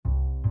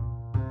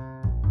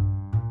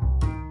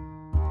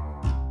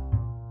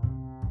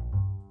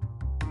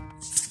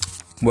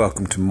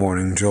Welcome to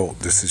Morning Jolt.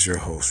 This is your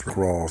host, Rick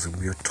Rawls, and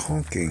we are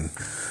talking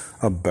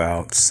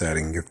about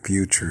setting your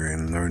future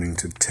and learning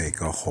to take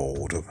a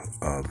hold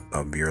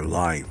of your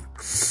life.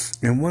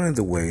 And one of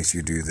the ways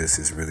you do this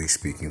is really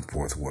speaking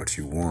forth what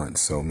you want.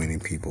 So many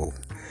people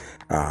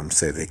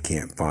say they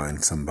can't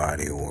find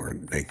somebody or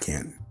they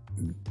can't,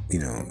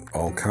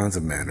 all kinds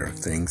of manner of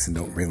things and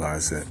don't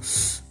realize that,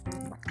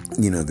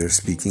 they're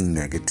speaking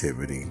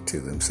negativity to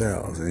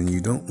themselves. And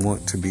you don't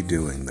want to be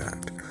doing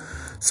that.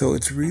 So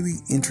it's really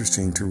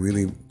interesting to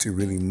really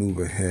move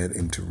ahead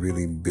and to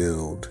really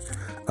build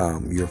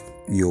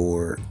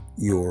your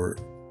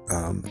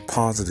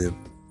positive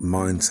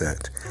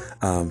mindset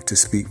to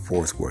speak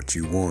forth what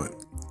you want.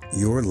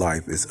 Your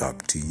life is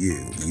up to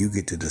you. You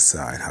get to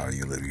decide how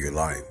you live your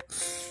life.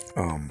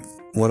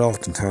 What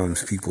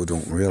oftentimes people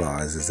don't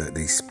realize is that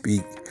they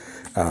speak.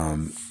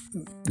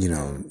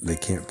 They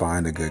can't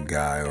find a good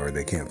guy or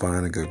they can't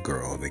find a good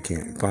girl. They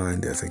can't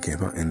find this.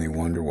 And they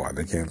wonder why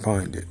they can't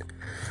find it.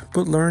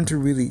 But learn to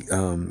really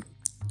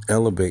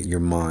elevate your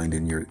mind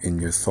and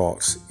your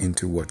thoughts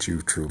into what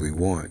you truly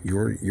want.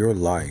 Your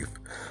life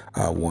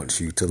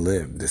wants you to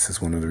live. This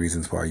is one of the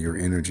reasons why your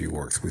energy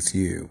works with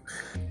you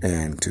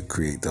and to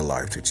create the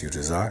life that you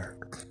desire.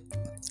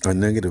 A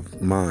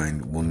negative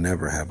mind will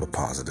never have a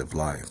positive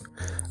life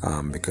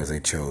because they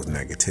chose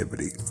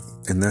negativity.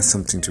 And that's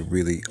something to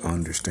really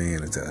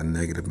understand, is that a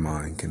negative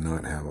mind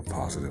cannot have a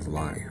positive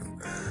life.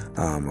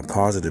 A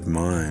positive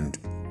mind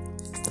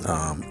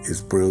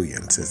is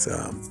brilliant. It's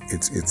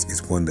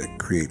one that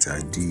creates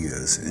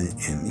ideas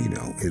and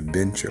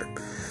adventure.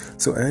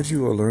 So as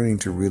you are learning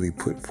to really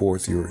put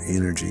forth your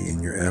energy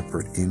and your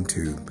effort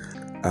into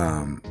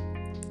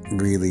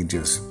really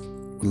just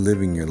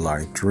living your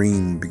life,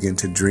 begin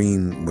to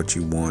dream what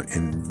you want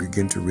and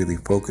begin to really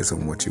focus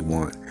on what you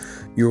want,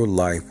 your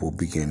life will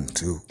begin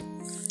to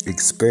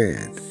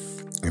expand.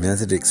 And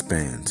as it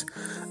expands,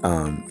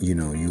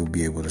 you'll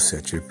be able to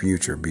set your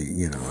future.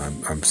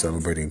 I'm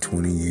celebrating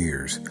 20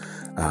 years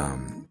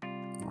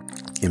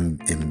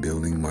in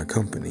building my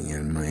company,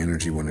 and my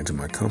energy went into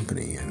my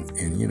company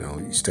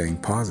and staying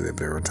positive.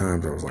 There were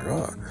times I was like,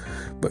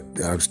 but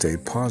I've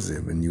stayed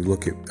positive. And you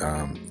look at,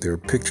 there are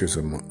pictures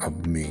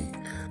of me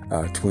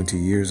 20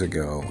 years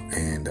ago,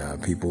 and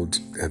people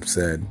have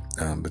said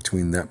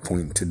between that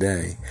point and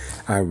today,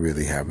 I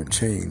really haven't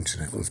changed.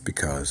 And it was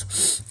because,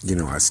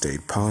 I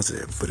stayed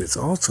positive. But it's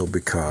also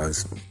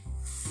because,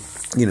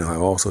 I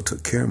also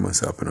took care of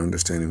myself and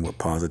understanding what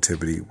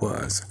positivity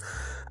was.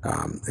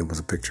 It was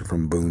a picture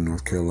from Boone,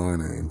 North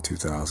Carolina in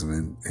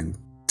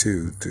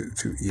 2002,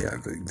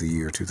 the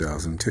year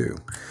 2002.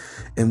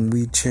 And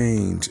we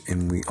change,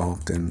 and we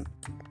often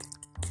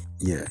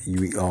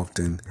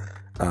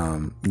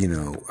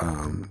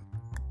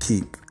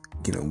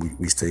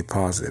we stay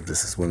positive.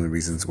 This is one of the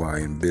reasons why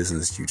in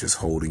business you just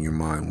hold in your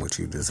mind what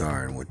you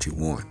desire and what you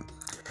want,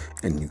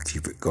 and you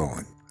keep it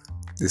going.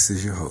 This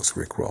is your host,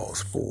 Rick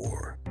Rawls,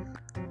 for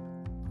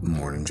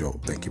Morning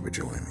Jolt. Thank you for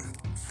joining me.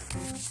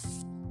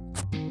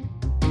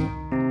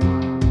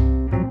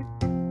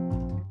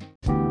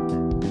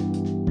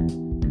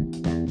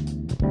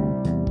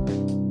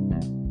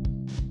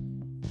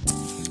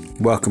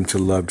 Welcome to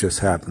Love Just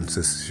Happens.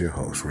 This is your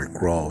host, Rick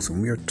Rawls,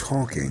 and we are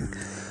talking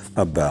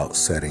about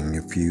setting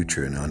your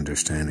future and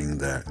understanding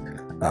that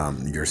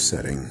you're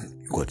setting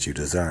what you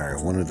desire.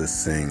 One of the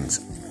things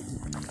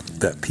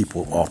that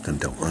people often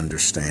don't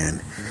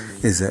understand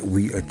is that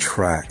we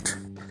attract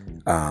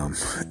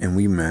and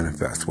we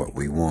manifest what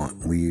we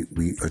want. We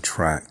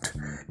attract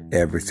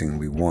everything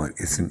we want.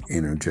 It's an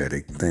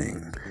energetic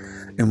thing.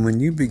 And when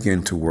you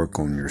begin to work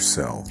on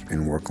yourself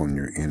and work on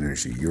your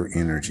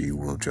energy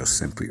will just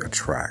simply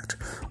attract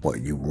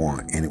what you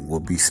want, and it will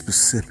be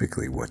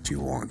specifically what you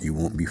want. You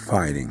won't be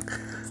fighting,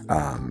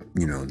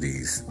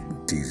 these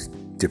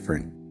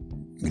different,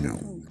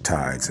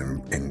 tides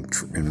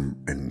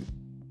and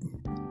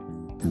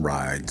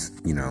rides,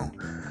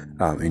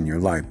 in your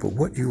life. But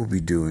what you will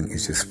be doing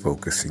is just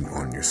focusing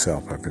on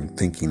yourself. I've been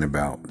thinking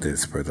about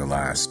this for the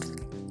last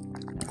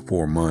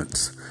 4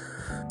 months.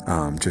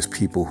 Just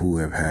people who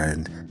have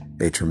had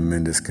a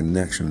tremendous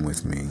connection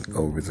with me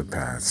over the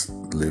past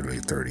literally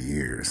 30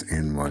 years.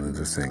 And one of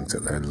the things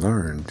that I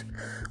learned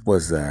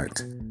was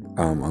that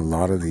a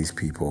lot of these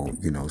people,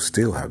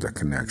 still have that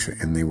connection,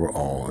 and they were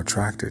all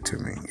attracted to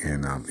me.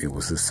 And it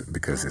was this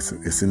because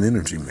it's an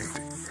energy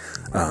mating.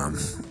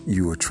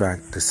 You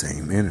attract the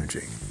same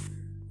energy.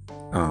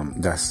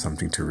 That's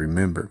something to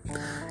remember,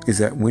 is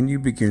that when you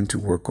begin to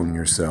work on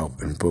yourself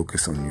and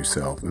focus on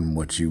yourself and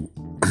what you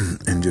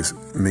and just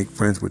make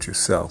friends with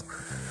yourself,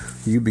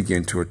 you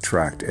begin to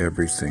attract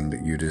everything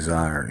that you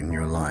desire in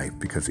your life,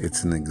 because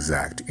it's an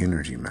exact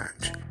energy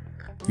match.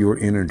 Your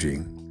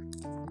energy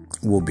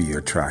will be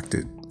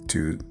attracted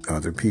to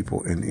other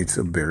people, and it's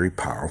a very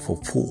powerful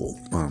pull.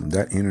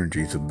 That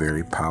energy is a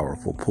very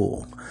powerful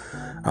pull.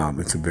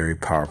 It's a very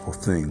powerful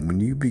thing. When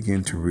you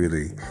begin to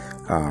really,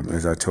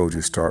 as I told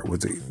you, start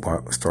with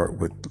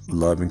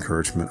love,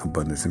 encouragement,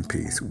 abundance, and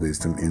peace,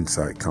 wisdom,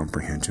 insight,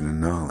 comprehension,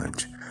 and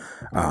knowledge.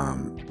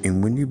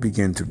 And when you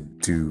begin to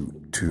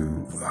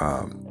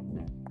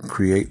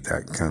create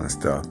that kind of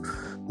stuff,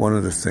 one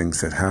of the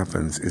things that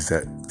happens is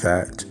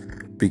that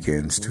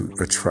begins to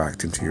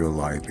attract into your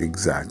life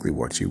exactly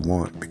what you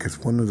want. Because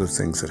one of the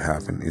things that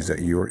happen is that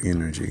your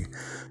energy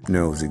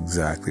knows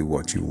exactly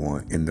what you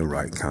want in the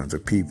right kinds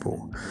of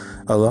people.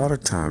 A lot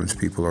of times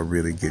people are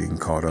really getting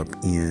caught up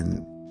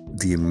in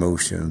the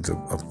emotions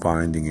of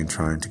finding and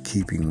trying to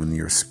keeping when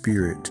your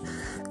spirit,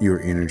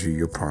 your energy,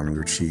 your partner,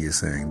 your chi is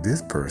saying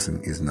this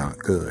person is not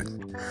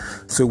good.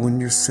 So when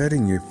you're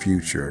setting your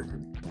future,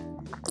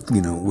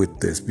 with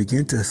this,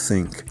 begin to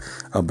think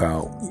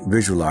about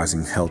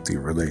visualizing healthy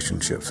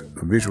relationships,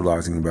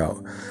 visualizing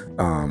about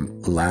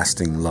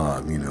lasting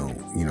love,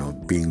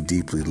 being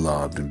deeply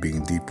loved and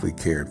being deeply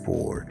cared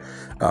for.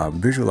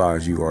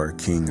 Visualize you are a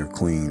king or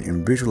queen,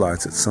 and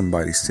visualize that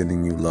somebody's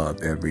sending you love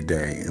every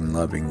day and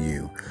loving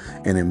you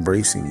and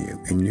embracing you.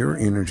 And your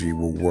energy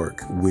will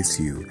work with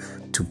you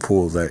to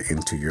pull that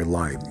into your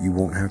life. You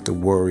won't have to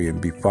worry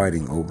and be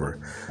fighting over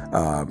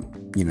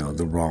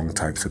the wrong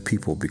types of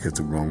people, because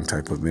the wrong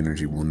type of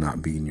energy will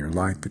not be in your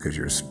life, because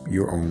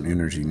your own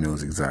energy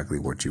knows exactly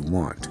what you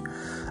want.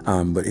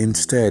 But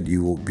instead,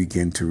 you will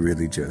begin to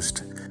really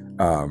just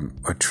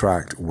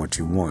attract what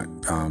you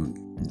want.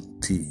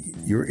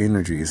 Your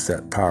energy is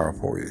that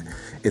powerful.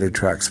 It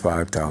attracts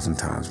 5,000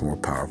 times more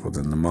powerful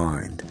than the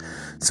mind.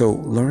 So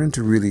learn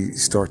to really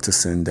start to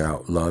send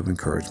out love,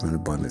 encouragement,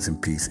 abundance, and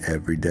peace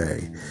every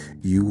day.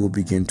 You will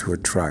begin to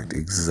attract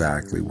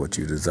exactly what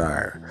you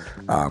desire.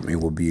 It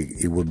will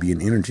be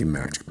an energy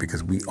match,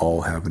 because we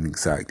all have an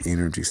exact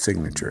energy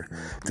signature.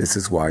 This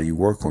is why you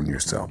work on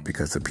yourself,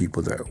 because the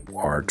people that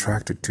are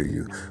attracted to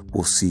you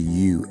will see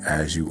you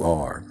as you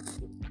are.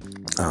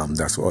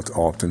 That's what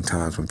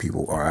oftentimes when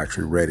people are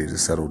actually ready to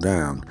settle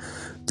down,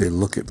 they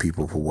look at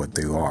people for what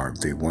they are. If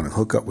they want to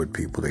hook up with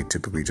people, they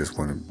typically just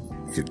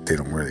they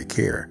don't really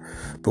care.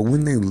 But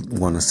when they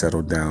want to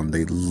settle down,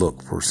 they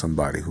look for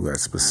somebody who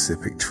has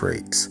specific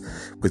traits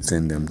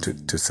within them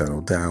to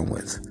settle down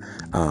with,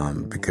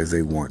 because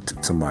they want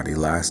somebody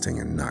lasting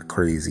and not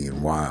crazy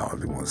and wild.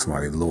 They want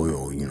somebody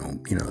loyal,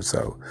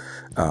 So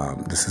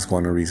this is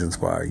one of the reasons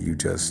why you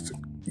just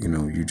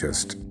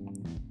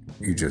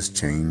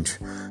change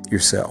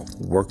yourself,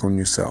 work on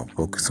yourself,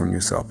 focus on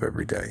yourself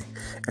every day,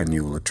 and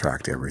you will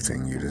attract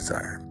everything you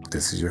desire.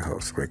 This is your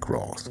host, Rick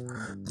Rawls,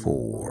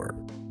 for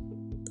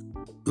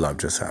Love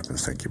Just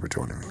Happens. Thank you for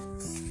joining me.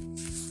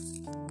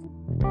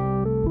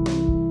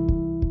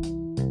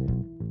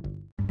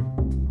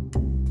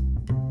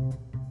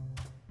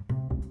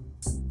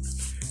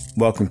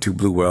 Welcome to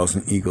Blue Whales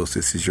and Eagles.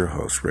 This is your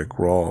host, Rick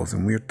Rawls,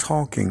 and we're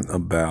talking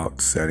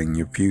about setting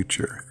your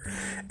future.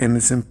 And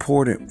it's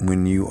important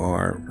when you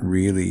are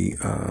really,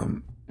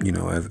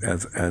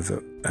 as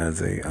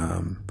a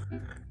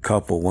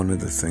couple, one of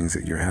the things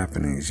that you're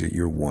happening is that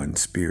you're one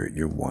spirit,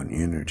 you're one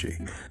energy.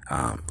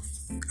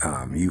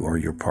 You are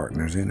your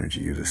partner's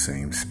energy. You're the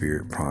same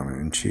spirit, prana,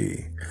 and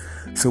chi.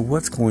 So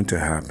what's going to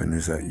happen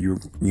is that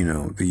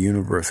the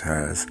universe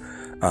has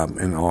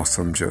an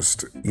awesome,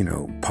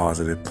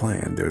 positive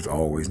plan. There's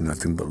always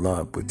nothing but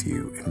love with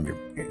you and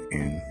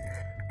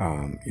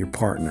your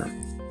partner.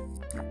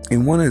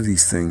 And one of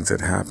these things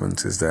that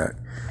happens is that,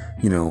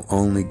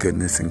 only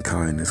goodness and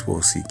kindness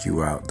will seek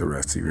you out the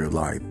rest of your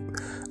life.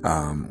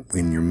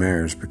 In your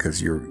marriage,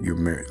 because your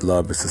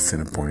love is the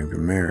center point of your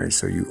marriage,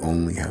 so you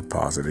only have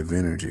positive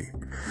energy.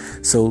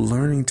 So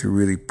learning to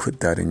really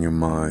put that in your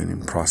mind,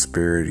 and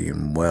prosperity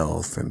and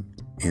wealth and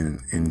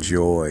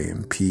joy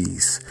and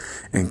peace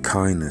and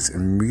kindness,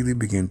 and really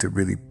begin to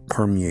really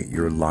permeate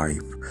your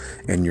life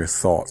and your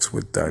thoughts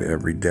with that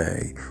every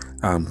day,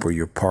 for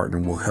your partner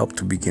will help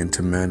to begin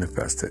to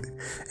manifest it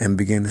and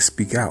begin to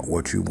speak out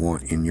what you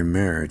want in your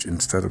marriage.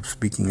 Instead of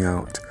speaking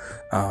out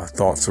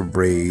thoughts of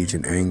rage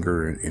and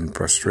anger and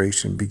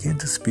frustration, begin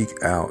to speak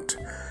out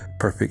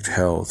perfect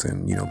health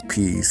and,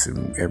 peace.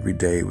 And every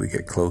day we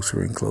get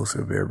closer and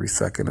closer every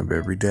second of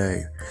every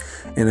day.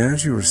 And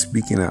as you are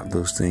speaking out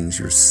those things,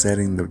 you're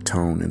setting the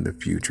tone in the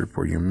future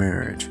for your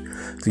marriage.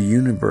 The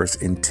universe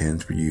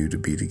intends for you to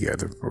be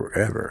together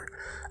forever,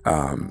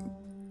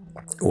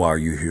 while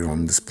you're here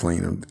on this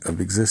plane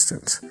of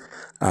existence.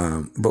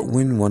 But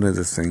when one of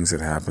the things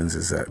that happens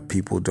is that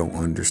people don't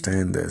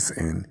understand this,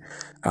 and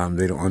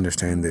they don't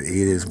understand that it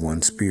is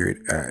one spirit,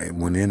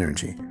 one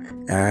energy.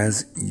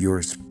 As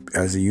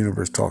the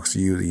universe talks to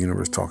you, the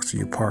universe talks to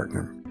your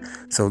partner.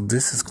 So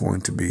this is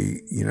going to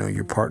be,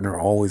 your partner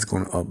always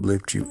going to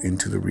uplift you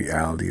into the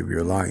reality of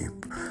your life.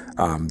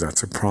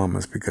 That's a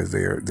promise, because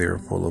they're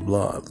full of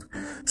love.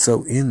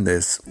 So in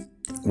this,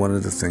 one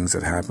of the things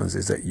that happens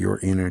is that your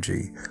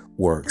energy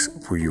works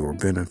for your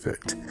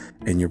benefit,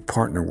 and your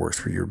partner works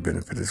for your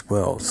benefit as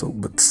well. So,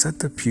 but set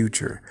the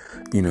future,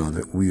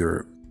 that we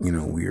are,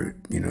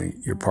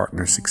 your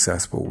partner's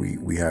successful.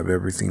 We have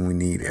everything we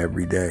need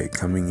every day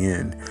coming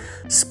in.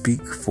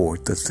 Speak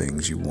forth the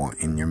things you want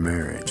in your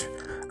marriage.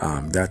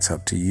 That's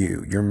up to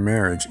you. Your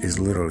marriage is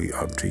literally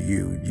up to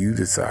you. You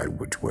decide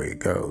which way it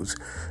goes.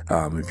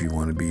 If you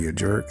want to be a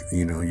jerk,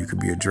 you could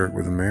be a jerk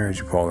with a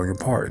marriage falling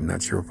apart, and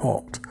that's your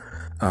fault.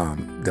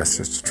 That's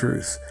just the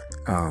truth.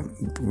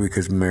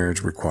 because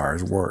marriage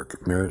requires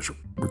work. Marriage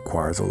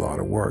requires a lot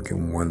of work.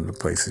 And one of the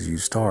places you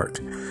start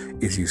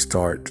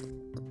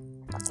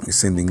is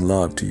sending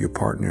love to your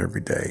partner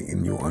every day,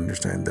 and you'll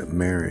understand that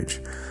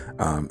marriage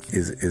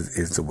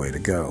is the way to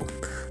go.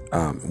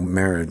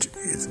 Marriage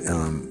is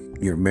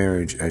your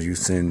marriage. As you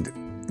send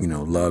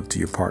love to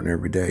your partner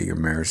every day, your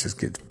marriage just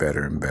gets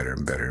better and better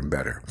and better and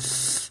better.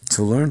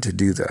 So learn to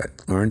do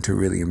that. Learn to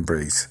really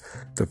embrace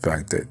the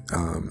fact that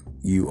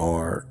you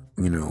are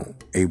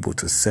able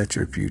to set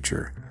your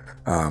future.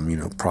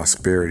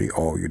 Prosperity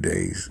all your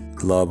days,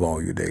 love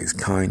all your days,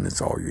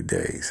 kindness all your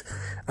days,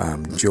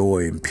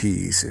 joy and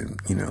peace and,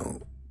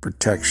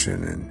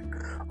 protection and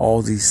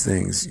all these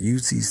things.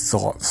 Use these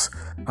thoughts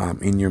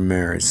in your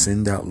marriage.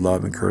 Send out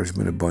love,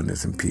 encouragement,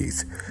 abundance, and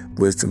peace,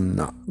 wisdom,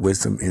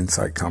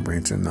 insight,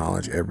 comprehension,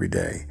 knowledge every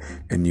day.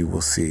 And you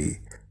will see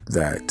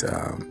that,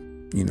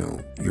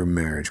 your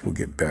marriage will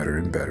get better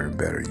and better and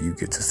better. You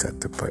get to set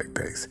the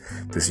pace.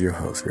 This is your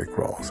host, Rick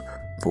Rawls,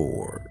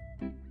 for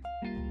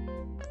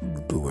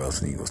Blue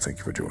Whales and Eagles. Thank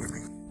you for joining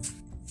me.